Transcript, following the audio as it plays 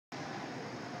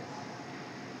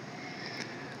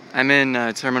I'm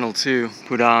in Terminal 2,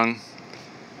 Pudong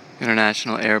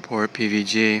International Airport,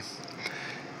 PVG.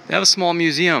 They have a small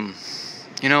museum.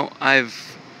 You know, I've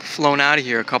flown out of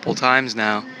here a couple times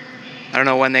now. I don't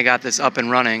know when they got this up and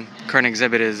running. Current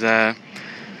exhibit is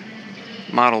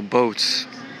model boats.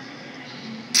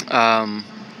 We're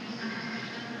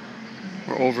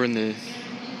over in the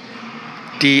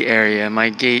D area. My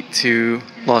gate to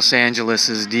Los Angeles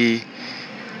is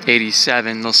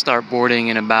D87. They'll start boarding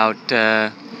in about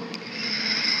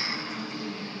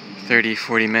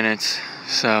 30-40 minutes.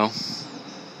 So I'll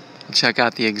check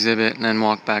out the exhibit and then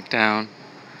walk back down.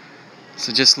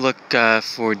 So just look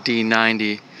for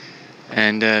D90,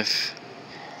 and if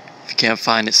you can't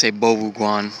find it, say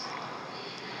Bovuguan.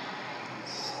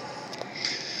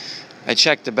 I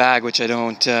checked the bag, which I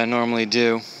don't normally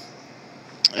do,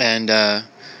 and I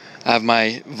have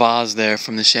my vase there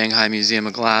from the Shanghai Museum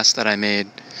of Glass that I made.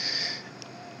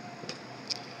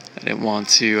 I didn't want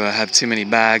to have too many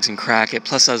bags and crack it.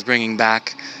 Plus I was bringing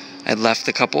back, I'd left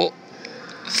a couple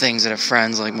things at a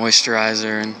friend's, like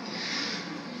moisturizer, and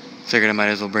figured I might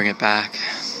as well bring it back.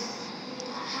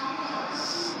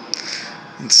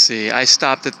 Let's see, I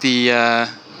stopped at the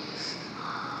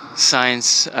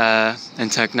Science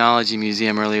and Technology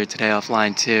Museum earlier today off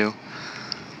line 2.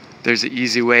 There's an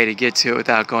easy way to get to it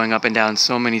without going up and down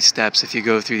so many steps if you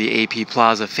go through the AP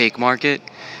Plaza Fake Market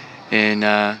in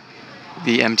the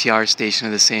MTR station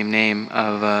of the same name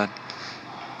of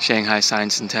Shanghai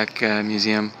Science and Tech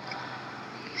Museum.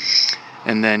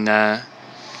 And then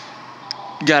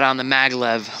got on the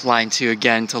Maglev line 2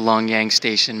 again to Longyang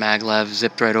Station. Maglev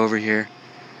zipped right over here.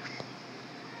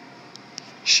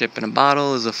 Ship in a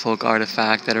bottle is a folk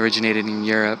artifact that originated in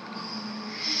Europe.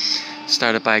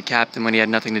 Started by a captain when he had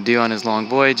nothing to do on his long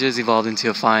voyages, evolved into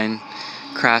a fine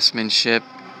craftsmanship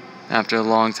after a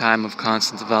long time of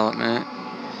constant development.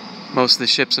 Most of the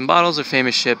ships and bottles are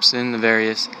famous ships in the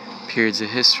various periods of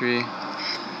history,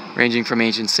 ranging from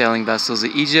ancient sailing vessels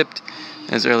of Egypt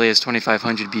as early as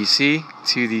 2500 BC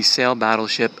to the sail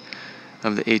battleship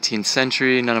of the 18th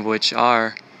century, none of which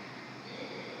are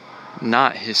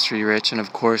not history rich and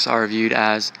of course are viewed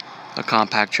as a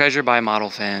compact treasure by model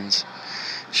fans.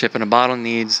 Ship in a bottle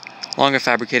needs longer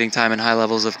fabricating time and high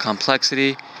levels of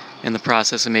complexity in the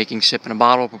process of making ship in a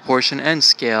bottle. Proportion and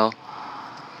scale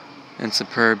and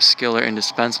superb skill are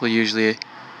indispensable. Usually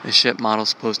a ship model is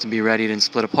supposed to be readied and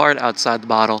split apart outside the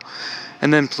bottle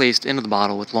and then placed into the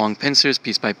bottle with long pincers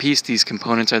piece by piece. These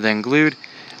components are then glued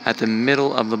at the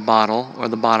middle of the bottle or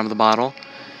the bottom of the bottle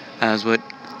as what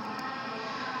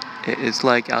it is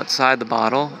like outside the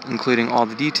bottle, including all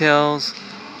the details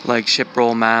like ship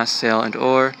roll, mast, sail, and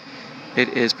oar. It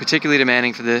is particularly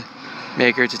demanding for the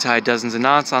maker to tie dozens of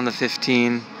knots on the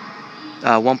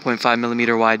 1.5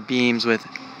 millimeter wide beams with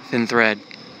thin thread.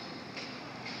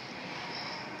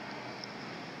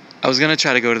 I was going to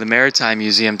try to go to the Maritime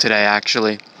Museum today,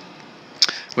 actually,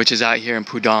 which is out here in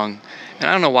Pudong. And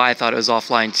I don't know why I thought it was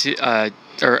offline,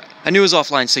 or I knew it was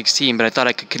off line 16, but I thought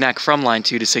I could connect from line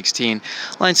 2 to 16.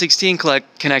 Line 16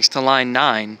 connects to line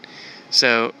 9,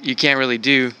 so you can't really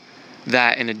do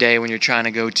that in a day when you're trying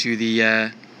to go to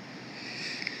the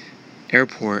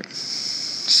airport.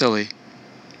 Silly.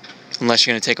 Unless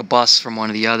you're going to take a bus from one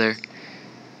to the other,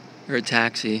 or a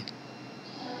taxi.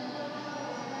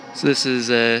 So this is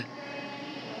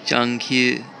Zhang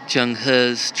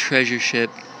He's treasure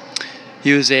ship.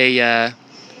 He was a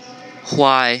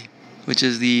Huai, which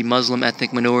is the Muslim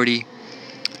ethnic minority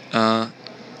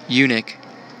eunuch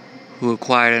who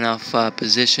acquired enough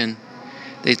position.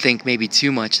 They think maybe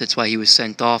too much, that's why he was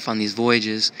sent off on these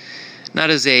voyages.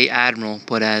 Not as a admiral,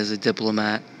 but as a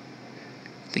diplomat.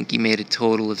 I think he made a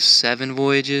total of 7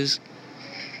 voyages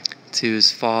to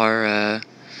as far,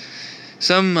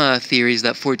 some theories that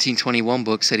 1421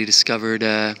 book said he discovered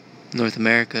North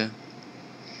America,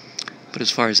 but as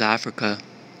far as Africa,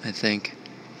 I think.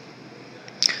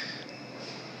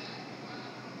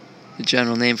 The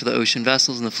general name for the ocean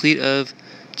vessels in the fleet of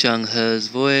Zhang He's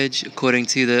voyage, according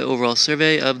to the overall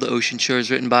survey of the ocean shores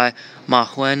written by Ma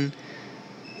Huan,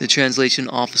 the translation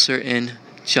officer in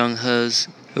Zhang He's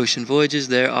ocean voyages.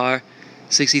 There are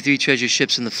 63 treasure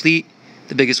ships in the fleet.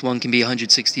 The biggest one can be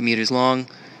 160 meters long,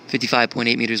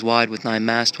 55.8 meters wide with 9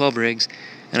 masts, 12 rigs,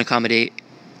 and accommodate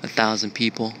 1,000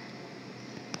 people.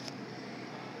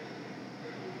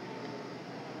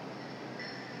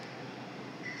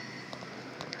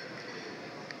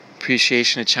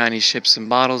 Appreciation of Chinese ships and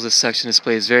bottles. This section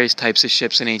displays various types of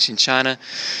ships in ancient China,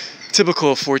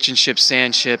 typical of fortune ship,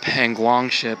 sand ship, and guang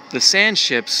ship. The sand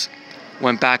ships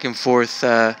went back and forth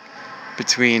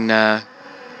between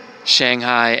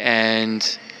Shanghai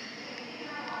and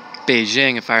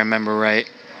Beijing, if I remember right.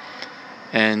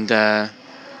 and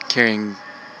carrying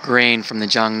grain from the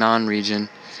Jiangnan region,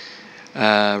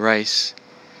 rice.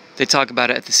 They talk about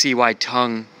it at the C.Y.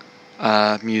 Tung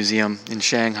Museum in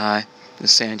Shanghai. The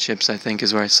sand ships, I think,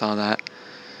 is where I saw that.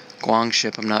 Guang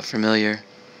ship, I'm not familiar.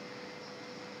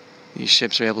 These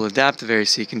ships are able to adapt to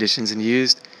various sea conditions and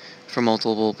used for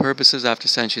multiple purposes after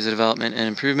centuries of development and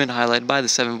improvement, highlighted by the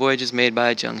 7 voyages made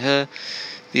by Zheng He.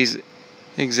 These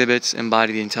exhibits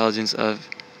embody the intelligence of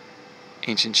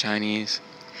ancient Chinese.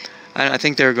 I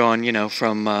think they were going,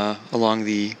 from along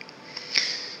the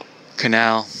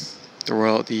canal,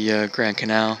 the Grand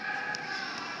Canal.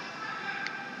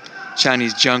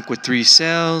 Chinese junk with 3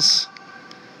 sails.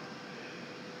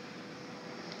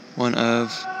 One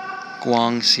of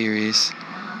Guang series.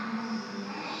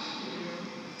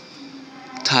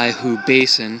 Taihu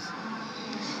Basin.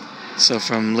 So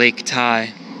from Lake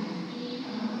Tai,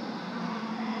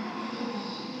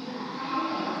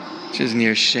 which is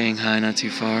near Shanghai, not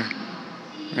too far,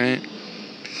 right?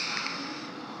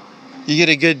 You get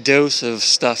a good dose of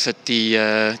stuff at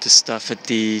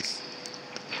the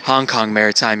Hong Kong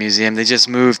Maritime Museum. They just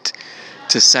moved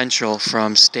to Central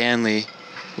from Stanley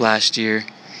last year.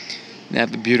 They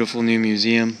have a beautiful new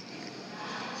museum.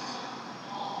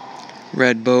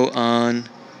 Red boat on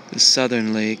the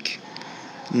Southern Lake.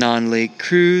 Non-lake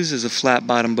cruise is a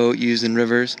flat-bottom boat used in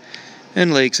rivers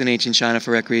and lakes in ancient China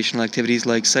for recreational activities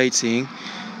like sightseeing,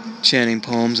 chanting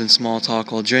poems, and small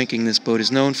talk while drinking. This boat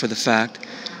is known for the fact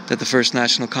that the First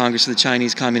National Congress of the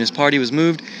Chinese Communist Party was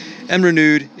moved and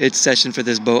renewed its session for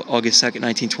this boat August 2nd,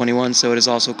 1921, so it is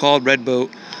also called Red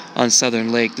Boat on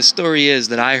Southern Lake. The story is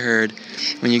that I heard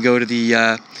when you go to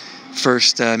the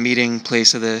first meeting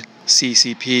place of the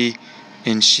CCP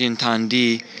in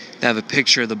Xintandi, they have a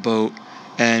picture of the boat,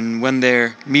 and when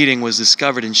their meeting was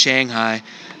discovered in Shanghai,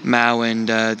 Mao and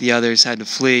the others had to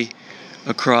flee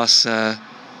across to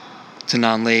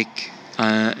Nan Lake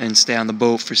and stay on the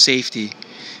boat for safety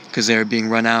because they were being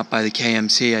run out by the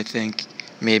KMT, I think,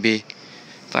 maybe,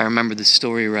 if I remember the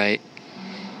story right.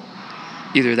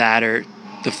 Either that or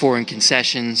the foreign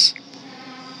concessions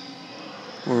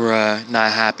were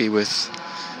not happy with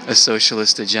a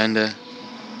socialist agenda.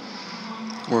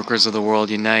 Workers of the world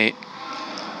unite.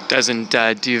 Doesn't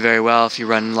do very well if you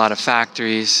run a lot of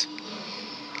factories.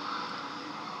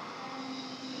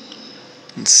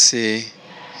 Let's see.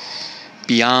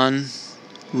 Beyond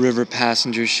River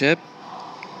passenger ship.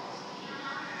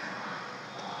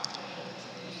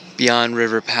 Beyond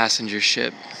River passenger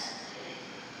ship.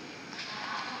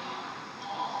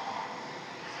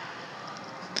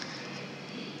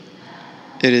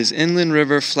 It is inland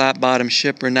river flat-bottom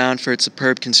ship renowned for its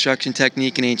superb construction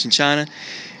technique in ancient China.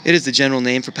 It is the general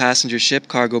name for passenger ship,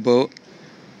 cargo boat,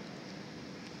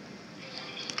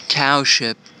 cow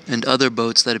ship, and other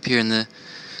boats that appear in the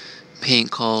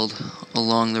paint called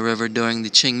along the river during the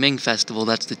Qingming Festival.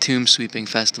 That's the tomb sweeping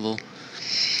festival.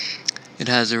 It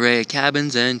has an array of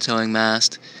cabins and towing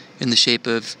mast in the shape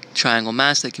of triangle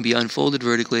mast that can be unfolded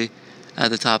vertically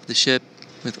at the top of the ship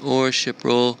with oar, ship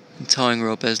roll, and towing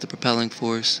rope as the propelling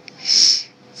force.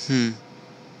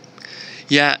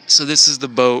 Yeah, so this is the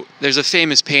boat. There's a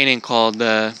famous painting called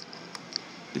the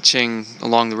Qing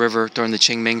along the river during the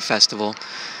Qingming Festival.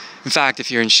 In fact,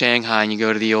 if you're in Shanghai and you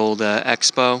go to the old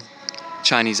Expo,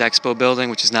 Chinese Expo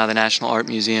building, which is now the National Art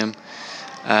Museum,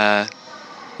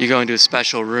 you go into a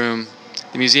special room.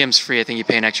 The museum's free. I think you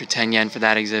pay an extra 10 yen for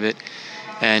that exhibit.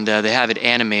 And they have it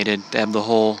animated. They have the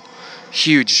whole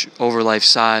huge over-life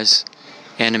size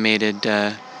animated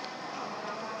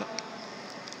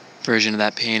version of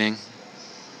that painting.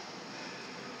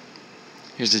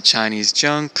 Here's the Chinese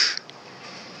junk.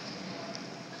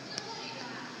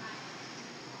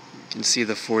 You can see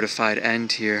the fortified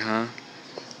end here, huh?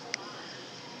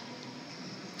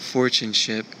 Fortune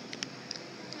ship.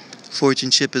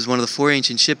 Fortune ship is one of the 4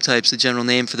 ancient ship types, the general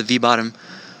name for the V-bottom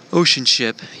ocean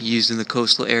ship used in the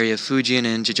coastal area of Fujian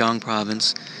and Zhejiang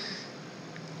province.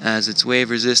 As it's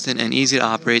wave-resistant and easy to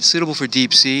operate, suitable for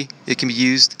deep sea, it can be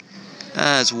used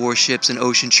as warships and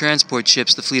ocean transport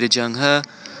ships. The fleet of Zheng He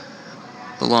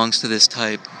belongs to this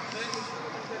type.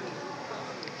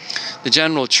 The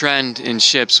general trend in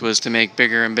ships was to make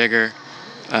bigger and bigger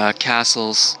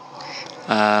castles,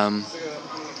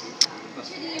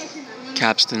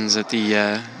 capstans at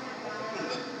the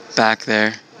back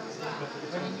there,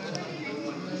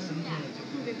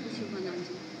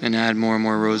 and add more and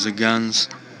more rows of guns.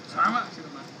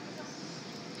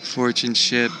 Fortune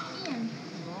ship.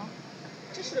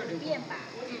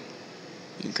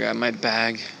 You grab my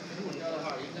bag.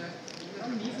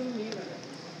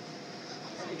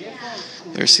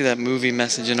 You ever see that movie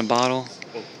Message in a Bottle?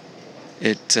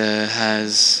 It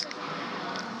has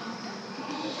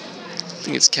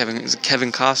think it's is it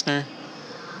Kevin Costner?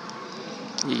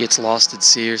 He gets lost at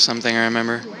sea or something, I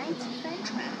remember.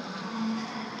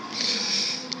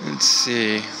 Let's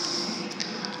see.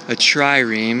 A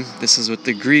trireme. This is what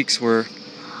the Greeks were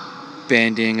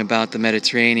bandying about the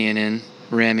Mediterranean in,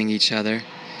 ramming each other.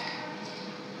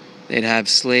 They'd have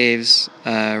slaves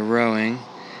rowing.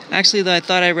 Actually, though, I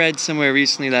thought I read somewhere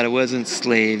recently that it wasn't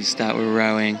slaves that were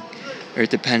rowing, or it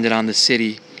depended on the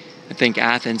city. I think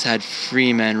Athens had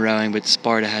free men rowing, but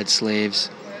Sparta had slaves.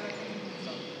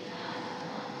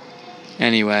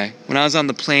 Anyway, when I was on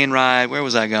the plane ride, where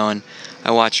was I going?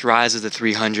 I watched Rise of the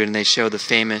 300, and they showed the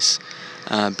famous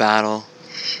battle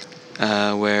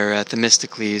where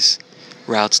Themistocles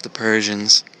routs the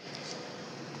Persians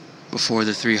before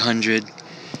the 300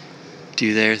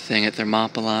 do their thing at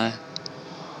Thermopylae.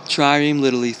 Trireme,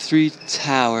 literally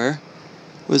three-tower,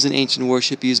 was an ancient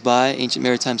warship used by ancient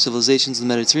maritime civilizations in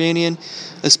the Mediterranean,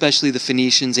 especially the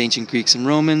Phoenicians, ancient Greeks, and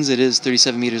Romans. It is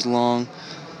 37 meters long,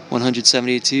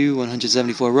 172,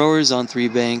 174 rowers on 3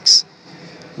 banks,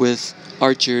 with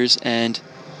archers and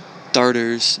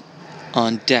darters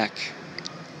on deck.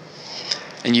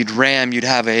 And you'd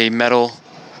have a metal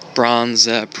bronze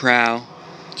prow,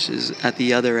 which is at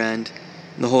the other end.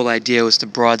 And the whole idea was to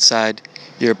broadside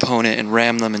your opponent and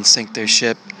ram them and sink their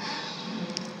ship,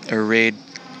 or raid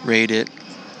it.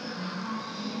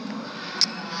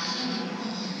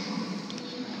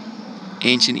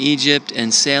 Ancient Egypt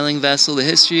and sailing vessel. The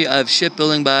history of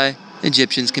shipbuilding by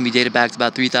Egyptians can be dated back to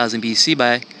about 3000 BC.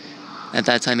 At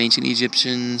that time, ancient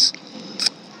Egyptians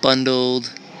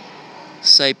bundled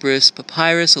cypress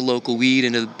papyrus, a local weed,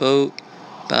 into the boat.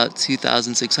 About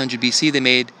 2600 BC, they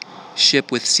made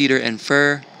ship with cedar and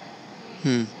fir.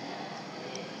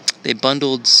 They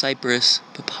bundled cypress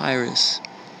papyrus.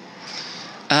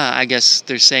 I guess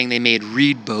they're saying they made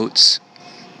reed boats.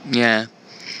 Yeah,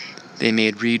 they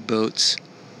made reed boats.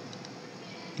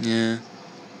 Yeah.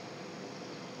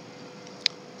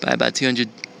 By about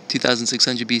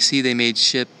 2600 BC, they made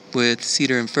ship with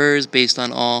cedar and firs. Based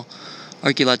on all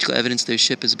archaeological evidence, their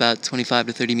ship is about 25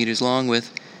 to 30 meters long,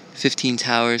 with 15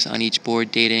 towers on each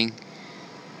board, dating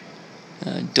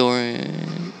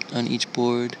on each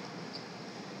board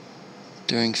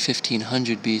during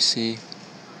 1500 BC.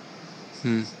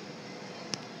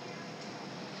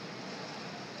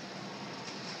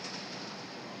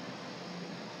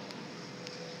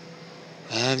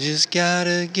 I've just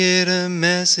gotta get a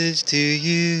message to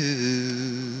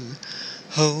you.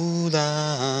 Hold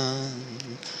on,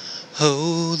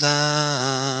 hold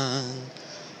on.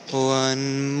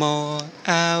 One more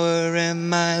hour and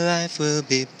my life will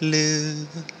be blue.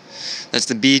 That's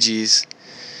the Bee Gees.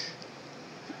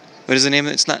 What is the name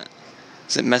of it? It's not.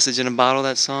 Is it Message in a Bottle,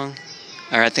 that song?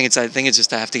 Or I think it's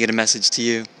just I have to get a message to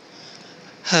you.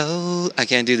 Hold. I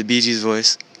can't do the Bee Gees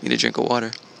voice. Need a drink of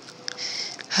water.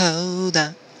 Hold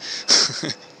on.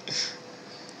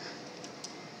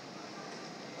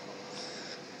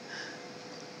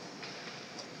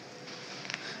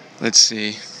 Let's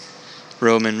see.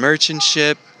 Roman merchant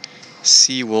ship,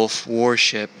 Sea Wolf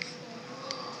warship.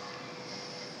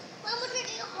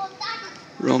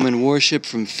 Roman warship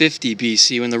from 50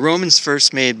 BC. When the Romans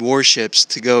first made warships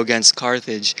to go against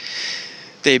Carthage,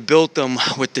 they built them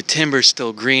with the timber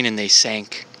still green and they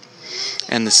sank.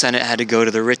 And the Senate had to go to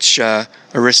the rich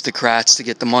aristocrats to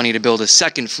get the money to build a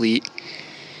second fleet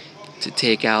to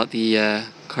take out the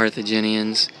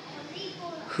Carthaginians,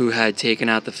 who had taken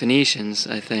out the Phoenicians,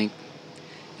 I think,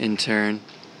 in turn.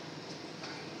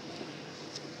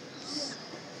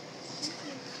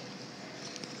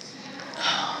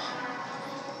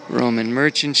 Roman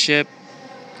merchant ship.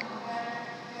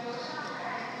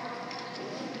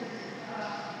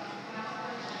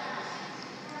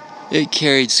 It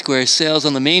carried square sails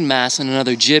on the main mast and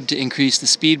another jib to increase the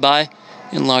speed by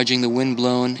enlarging the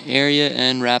wind-blown area,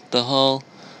 and wrapped the hull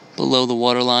below the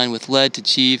waterline with lead to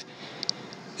achieve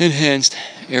enhanced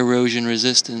erosion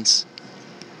resistance.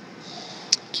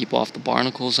 Keep off the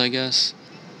barnacles, I guess.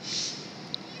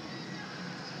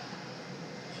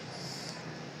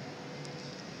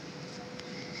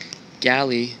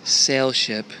 Galley sail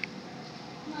ship.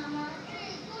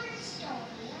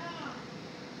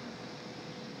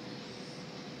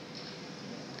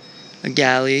 A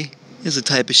galley is a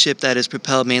type of ship that is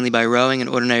propelled mainly by rowing. An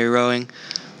ordinary rowing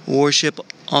warship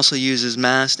also uses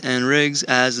mast and rigs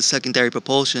as the secondary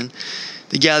propulsion.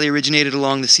 The galley originated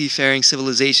along the seafaring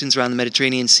civilizations around the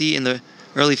Mediterranean Sea in the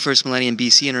early first millennium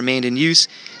BC and remained in use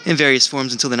in various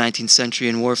forms until the 19th century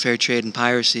in warfare, trade, and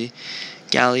piracy.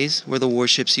 Galleys were the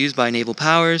warships used by naval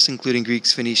powers, including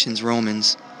Greeks, Phoenicians,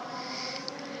 Romans.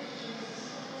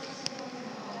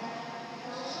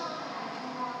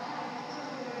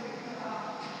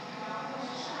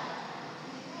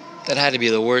 That had to be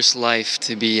the worst life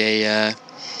to be a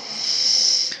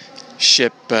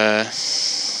ship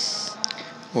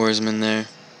oarsman there.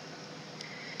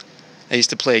 I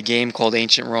used to play a game called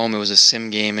Ancient Rome. It was a sim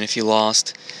game, and if you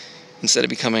lost, instead of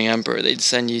becoming emperor, they'd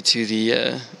send you to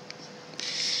the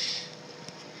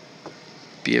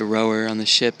be a rower on the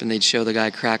ship, and they'd show the guy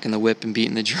cracking the whip and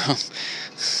beating the drum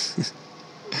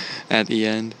at the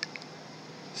end.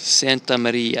 Santa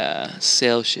Maria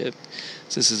sail ship.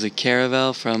 So this is a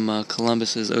caravel from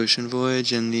Columbus's ocean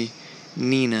voyage, and the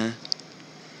Nina.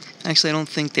 Actually, I don't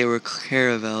think they were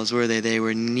caravels, were they? They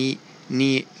were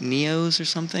Neos or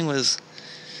something was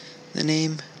the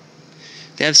name.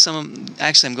 They have some.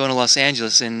 Actually, I'm going to Los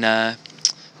Angeles in the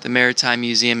Maritime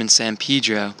Museum in San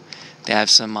Pedro. They have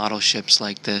some model ships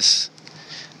like this,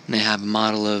 and they have a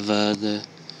model of the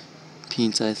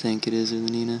Pinta, I think it is, or the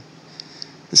Nina.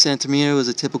 The Santa Maria was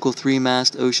a typical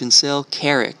three-mast ocean sail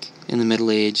carrack in the Middle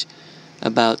Age,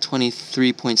 about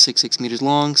 23.66 meters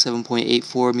long,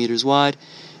 7.84 meters wide,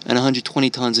 and 120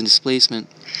 tons in displacement.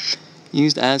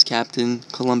 Used as Captain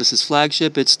Columbus's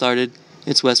flagship, it started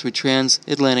its westward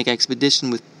transatlantic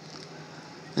expedition with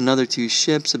another 2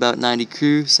 ships, about 90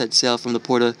 crew, set sail from the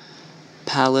port of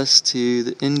Palos to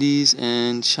the Indies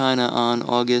and China on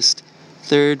August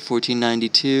 3rd,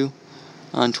 1492.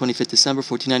 On 25th December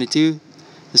 1492,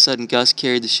 the sudden gust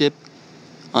carried the ship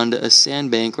onto a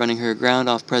sandbank running her aground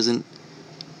off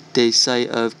present-day site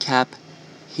of Cap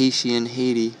Haitian,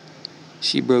 Haiti.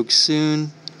 She broke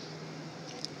soon,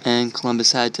 and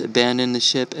Columbus had to abandon the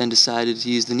ship and decided to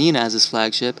use the Nina as his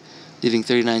flagship, leaving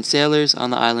 39 sailors on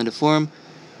the island to form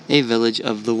a village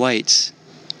of the whites.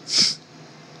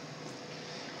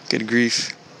 Good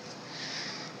grief.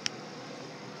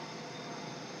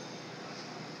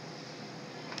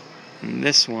 And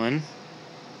this one,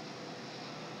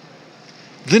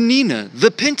 the Nina, the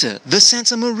Pinta, the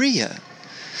Santa Maria.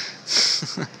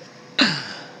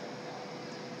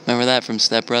 Remember that from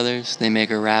Step Brothers? They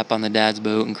make a rap on the dad's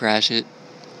boat and crash it.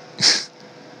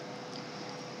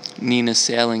 Nina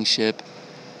sailing ship.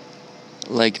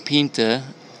 Like Pinta,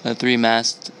 a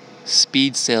 3-mast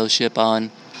speed sail ship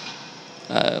on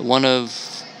one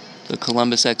of the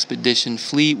Columbus expedition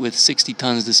fleet with 60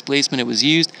 tons displacement. It was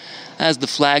used as the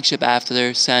flagship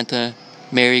after Santa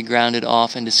Mary grounded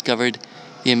off and discovered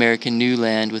the American New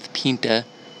Land with Pinta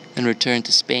and returned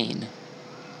to Spain.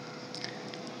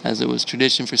 As it was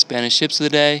tradition for Spanish ships of the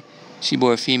day, she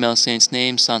bore a female saint's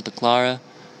name, Santa Clara.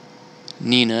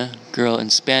 Nina, girl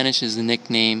in Spanish, is the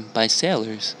nickname by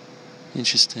sailors.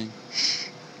 Interesting.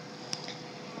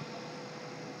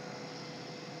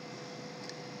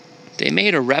 They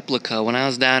made a replica when I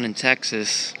was down in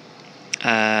Texas,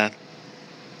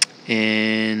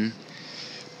 in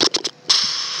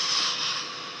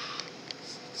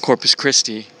Corpus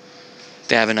Christi.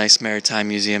 They have a nice maritime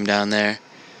museum down there.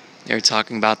 They were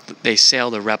talking about they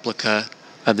sailed a replica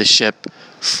of the ship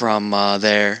from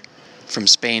there, from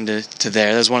Spain to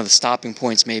there. That was one of the stopping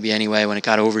points, maybe anyway, when it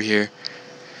got over here.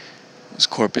 It was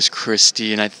Corpus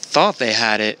Christi, and I thought they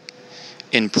had it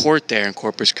in port there in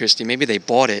Corpus Christi. Maybe they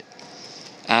bought it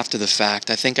after the fact.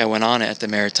 I think I went on it at the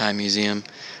Maritime Museum.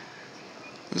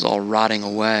 It was all rotting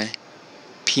away.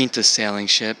 Pinta sailing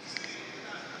ship.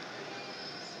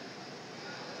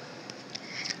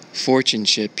 Fortune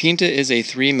ship. Pinta is a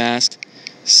 3-mast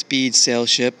speed sail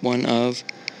ship, one of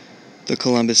the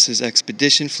Columbus's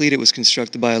expedition fleet. It was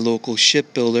constructed by a local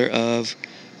shipbuilder of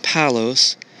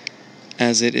Palos,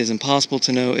 as it is impossible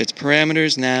to know its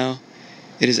parameters now.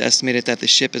 It is estimated that the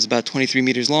ship is about 23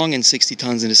 meters long and 60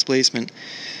 tons in displacement.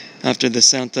 After the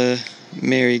Santa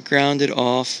Mary grounded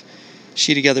off,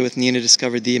 she together with Nina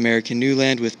discovered the American New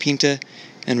Land with Pinta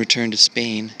and returned to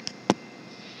Spain.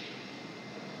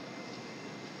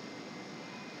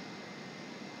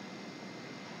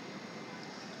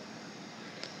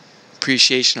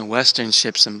 Appreciation of Western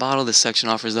ships and bottle. This section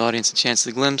offers the audience a chance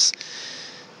to glimpse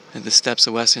at the steps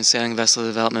of Western sailing vessel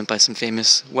development by some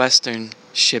famous Western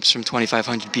ships from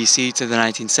 2500 BC to the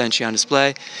 19th century on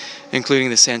display,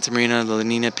 including the Santa Maria, the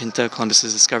Nina, Pinta,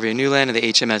 Columbus's discovery of new land, and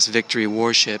the HMS Victory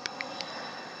warship.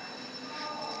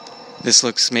 This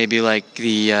looks maybe like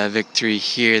the Victory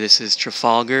here. This is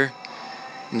Trafalgar,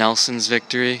 Nelson's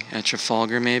Victory at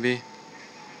Trafalgar maybe.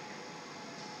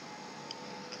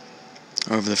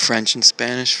 Over the French and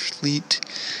Spanish fleet.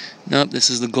 Nope, this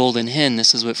is the Golden Hin.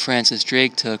 This is what Francis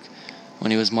Drake took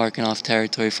when he was marking off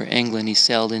territory for England. He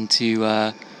sailed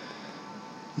into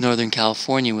Northern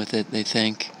California with it, they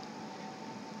think.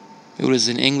 It was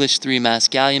an English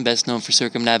 3-mast galleon, best known for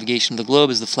circumnavigation of the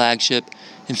globe as the flagship.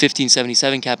 In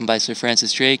 1577, captained by Sir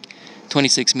Francis Drake,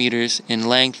 26 meters in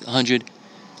length, 100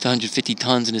 with 150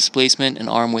 tons in displacement and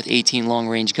armed with 18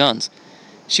 long-range guns.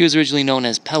 She was originally known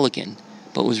as Pelican,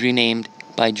 but was renamed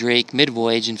by Drake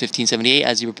mid-voyage in 1578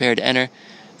 as he prepared to enter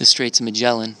the Straits of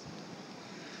Magellan.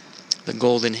 The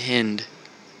Golden Hind.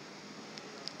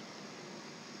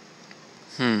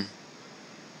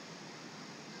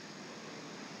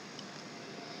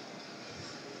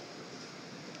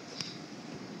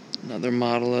 Another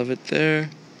model of it there.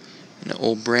 An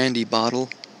old brandy bottle.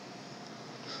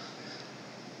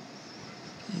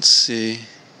 Let's see.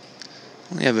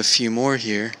 Only have a few more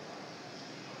here.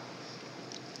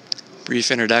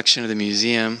 Brief introduction to the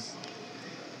museum.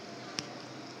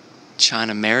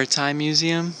 China Maritime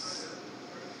Museum.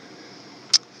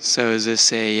 So is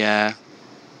this a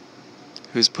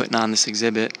who's putting on this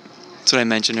exhibit? That's what I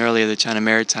mentioned earlier, the China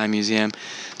Maritime Museum.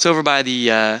 It's over by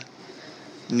the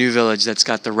new village that's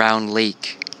got the round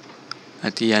lake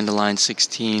at the end of line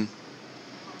 16.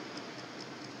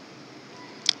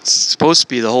 It's supposed to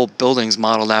be the whole building's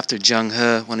modeled after Zheng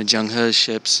He, one of Zheng He's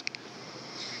ships.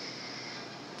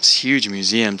 It's a huge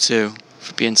museum too,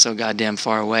 for being so goddamn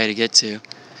far away to get to. You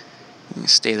can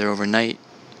stay there overnight,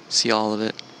 see all of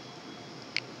it.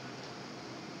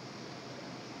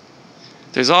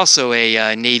 There's also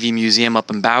a Navy museum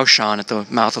up in Baoshan at the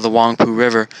mouth of the Huangpu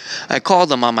River. I called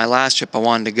them on my last trip I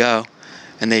wanted to go,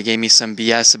 and they gave me some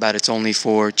BS about it's only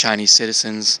for Chinese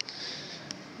citizens,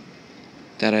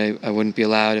 that I wouldn't be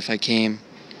allowed if I came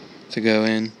to go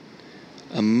in.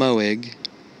 A Moeg.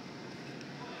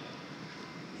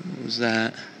 What was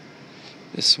that?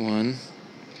 This one.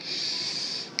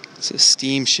 It's a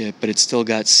steamship, but it's still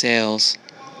got sails.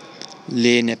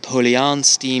 Le Napoleon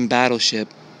steam battleship.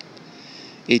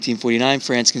 1849,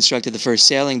 France constructed the first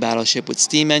sailing battleship with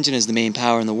steam engine as the main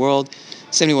power in the world.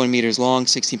 71 meters long,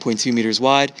 16.2 meters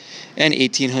wide, and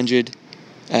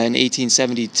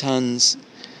 1870 tons.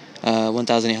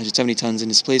 1,870 tons in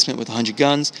displacement with 100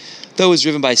 guns. Though it was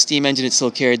driven by a steam engine, it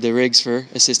still carried the rigs for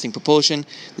assisting propulsion.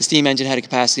 The steam engine had a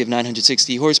capacity of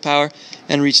 960 horsepower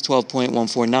and reached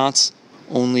 12.14 knots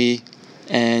only,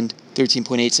 and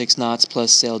 13.86 knots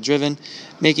plus sail driven,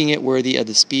 making it worthy of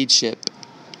the speed ship.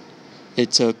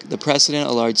 It took the precedent,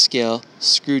 a large-scale,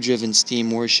 screw-driven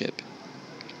steam warship.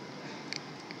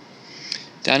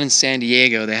 Down in San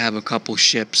Diego, they have a couple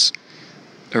ships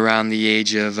around the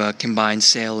age of combined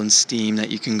sail and steam that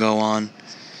you can go on.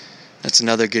 That's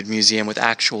another good museum with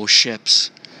actual ships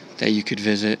that you could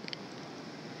visit.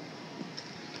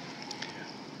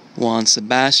 Juan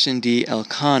Sebastian de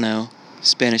Elcano,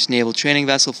 Spanish naval training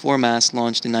vessel, 4-mast,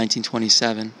 launched in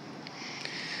 1927.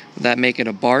 Would that make it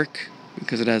a bark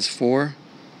because it has 4?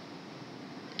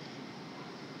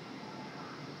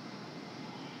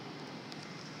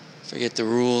 Forget the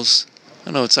rules. I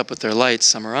don't know what's up with their lights.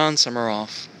 Some are on, some are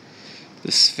off.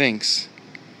 The Sphinx.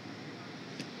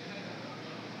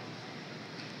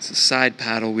 It's a side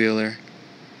paddle wheeler.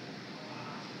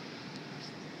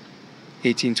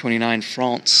 1829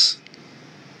 France.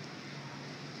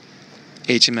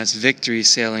 HMS Victory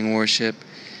sailing warship.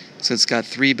 So it's got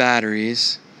 3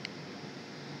 batteries.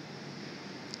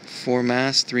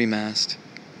 4-mast, 3-mast.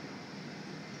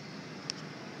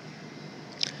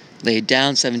 Laid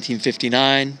down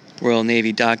 1759. Royal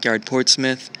Navy Dockyard,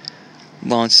 Portsmouth.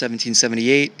 Launched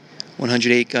 1778.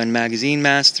 108-gun magazine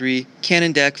mast, 3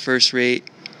 cannon deck, first rate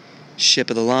ship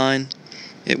of the line.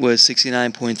 It was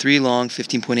 69.3 long,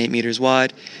 15.8 meters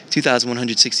wide,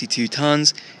 2,162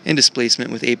 tons in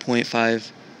displacement with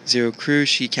 8.50 crew.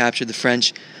 She captured the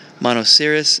French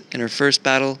Monoceros in her first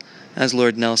battle as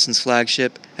Lord Nelson's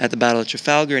flagship at the Battle of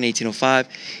Trafalgar in 1805.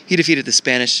 He defeated the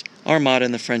Spanish Armada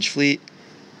and the French fleet,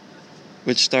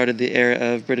 which started the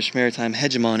era of British maritime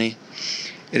hegemony.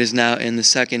 It is now in the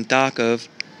second dock of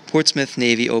Portsmouth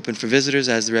Navy, open for visitors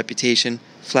as the Reputation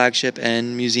flagship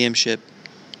and museum ship.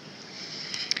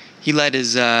 He led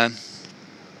his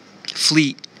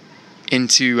fleet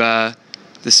into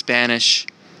the Spanish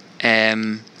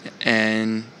and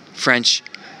French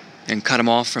and cut them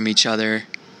off from each other,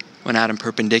 went at them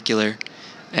perpendicular.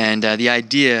 And the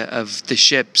idea of the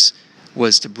ships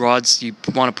was to you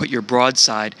want to put your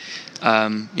broadside,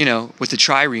 with the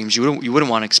triremes, you wouldn't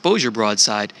want to expose your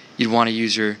broadside. You'd want to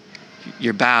use your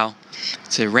bow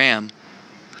to ram.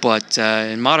 But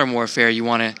in modern warfare, you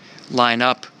want to line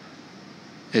up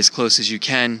as close as you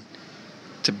can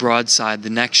to broadside the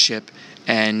next ship,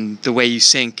 and the way you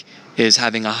sink is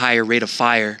having a higher rate of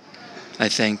fire, I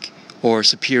think, or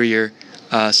superior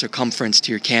circumference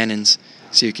to your cannons,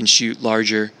 so you can shoot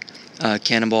larger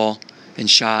cannonball and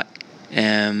shot,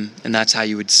 and that's how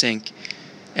you would sink.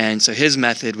 And so his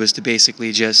method was to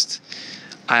basically just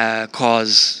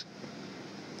cause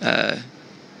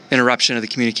interruption interruption of the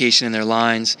communication in their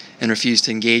lines and refused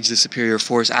to engage the superior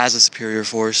force as a superior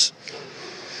force.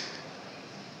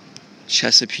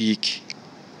 Chesapeake.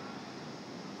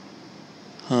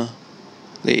 Huh.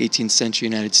 Late 18th century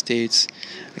United States.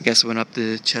 I guess it went up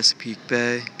the Chesapeake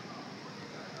Bay.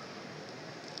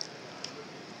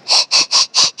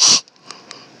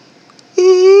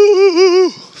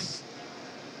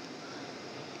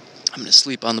 I'm gonna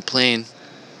sleep on the plane.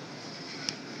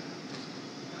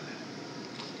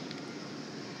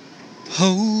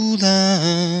 Hold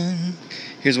on.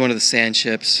 Here's one of the sand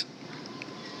ships.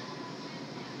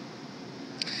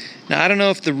 Now I don't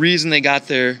know if the reason they got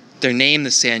their name,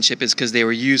 the sand ship, is because they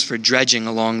were used for dredging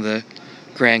along the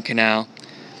Grand Canal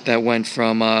that went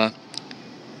from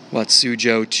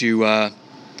Suzhou to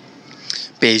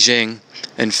Beijing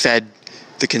and fed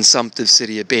the consumptive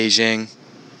city of Beijing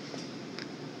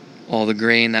all the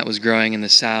grain that was growing in the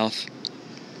south,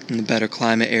 in the better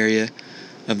climate area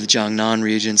of the Jiangnan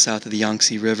region south of the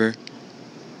Yangtze River.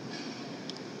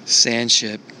 Sand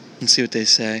ship. Let's see what they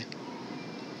say.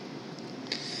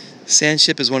 Sand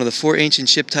ship is one of the 4 ancient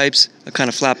ship types, a kind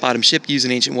of flat-bottomed ship used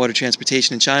in ancient water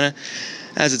transportation in China.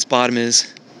 As its bottom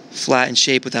is flat in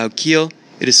shape without keel,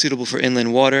 it is suitable for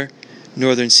inland water,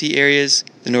 northern sea areas,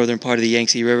 the northern part of the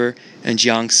Yangtze River, and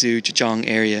Jiangsu, Zhejiang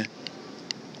area.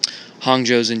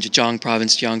 Hangzhou's in Zhejiang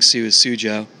province, Jiangsu is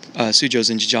Suzhou. Suzhou's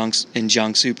in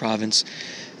Jiangsu province,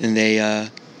 and they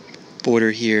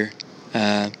border here,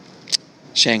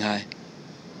 Shanghai.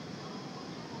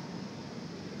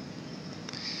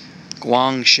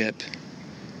 Guang ship.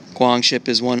 Guang ship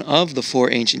is one of the 4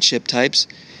 ancient ship types.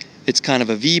 It's kind of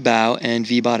a V-bow and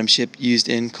V-bottom ship used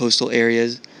in coastal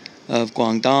areas of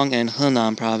Guangdong and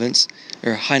Henan province,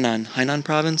 or Hainan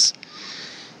province?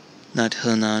 Not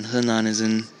Henan. Henan is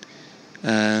in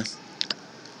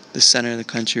the center of the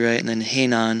country, right? And then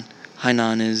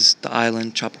Hainan is the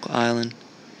island, tropical island.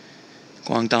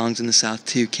 Guangdong's in the south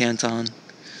too, Canton.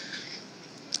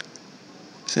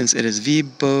 Since it is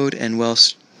V-bowed and well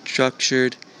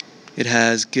structured, it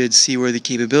has good seaworthy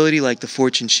capability. Like the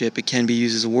Fortune ship, it can be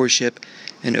used as a warship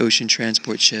and ocean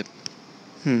transport ship.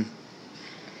 You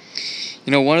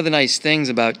know, one of the nice things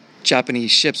about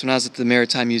Japanese ships, when I was at the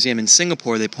Maritime Museum in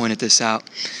Singapore, they pointed this out.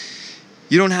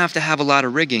 You don't have to have a lot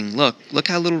of rigging. Look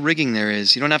how little rigging there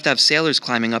is. You don't have to have sailors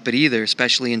climbing up it either,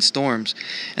 especially in storms.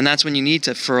 And that's when you need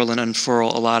to furl and unfurl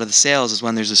a lot of the sails, is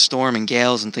when there's a storm and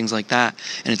gales and things like that.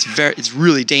 And it's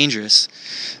really dangerous.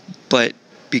 But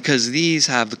because these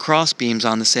have the cross beams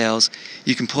on the sails,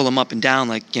 you can pull them up and down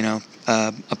like, you know,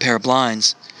 a pair of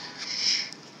blinds.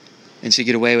 And so you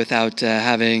get away without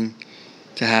having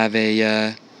to have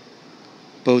a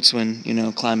boatswain, you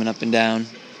know, climbing up and down,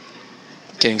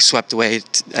 getting swept away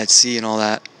at sea and all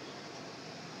that.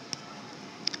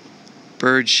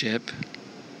 Bird ship.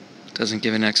 Doesn't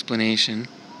give an explanation.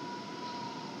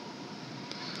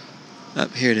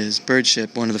 Here it is. Bird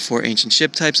ship, one of the 4 ancient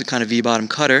ship types, a kind of V-bottom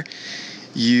cutter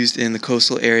used in the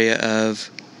coastal area of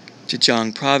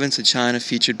Zhejiang province of China,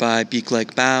 featured by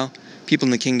beak-like bow. People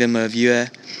in the kingdom of Yue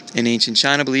in ancient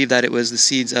China believed that it was the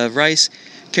seeds of rice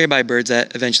carried by birds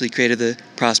that eventually created the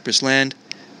prosperous land.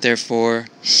 Therefore,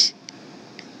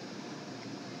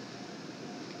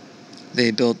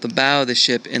 they built the bow of the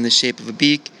ship in the shape of a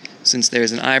beak. Since there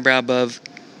is an eyebrow above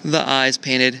the eyes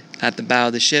painted at the bow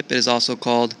of the ship, it is also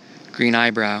called green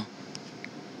eyebrow.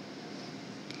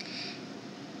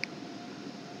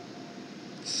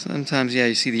 Sometimes, yeah,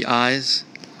 you see the eyes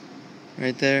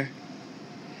right there.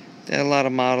 They had a lot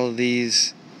of model of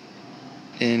these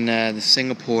in the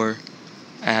Singapore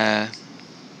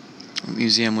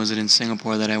museum. Was it in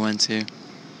Singapore that I went to?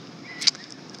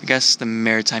 I guess the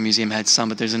Maritime Museum had some,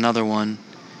 but there's another one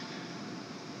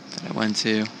that I went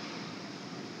to.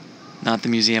 Not the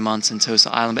museum on Sentosa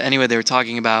Island, but anyway, they were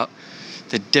talking about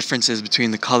the differences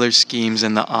between the color schemes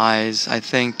and the eyes, I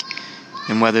think,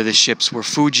 and whether the ships were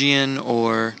Fujian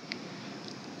or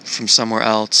from somewhere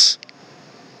else,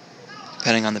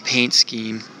 depending on the paint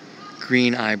scheme.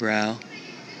 Green eyebrow.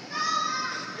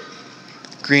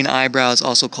 Green eyebrow is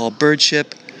also called bird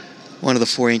ship. One of the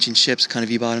 4 ancient ships, kind of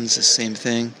V-bottom, is the same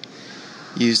thing.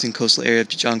 Used in coastal area of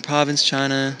Zhejiang province,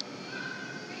 China.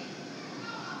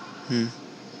 It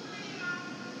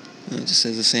just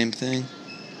says the same thing.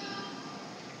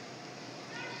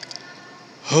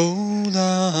 Hold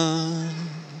on,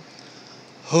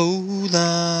 hold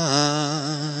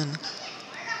on.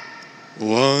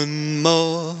 One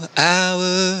more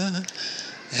hour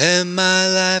and my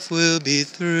life will be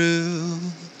through.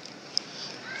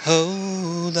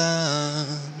 Hold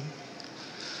on.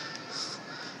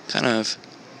 Kind of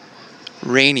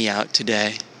rainy out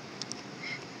today.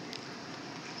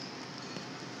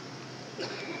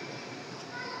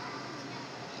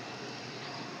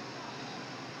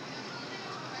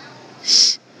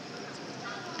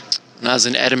 I was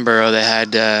in Edinburgh, they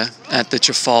had at the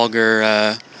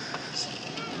Trafalgar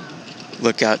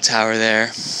lookout tower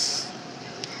there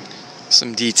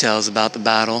some details about the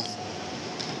battle.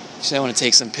 Actually, I want to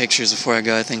take some pictures before I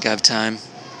go. I think I have time.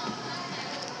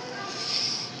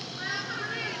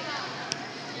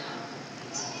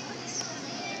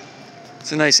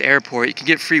 It's a nice airport. You can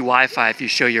get free Wi-Fi if you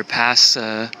show your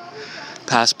passport,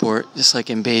 just like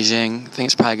in Beijing. I think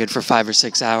it's probably good for 5 or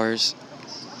 6 hours.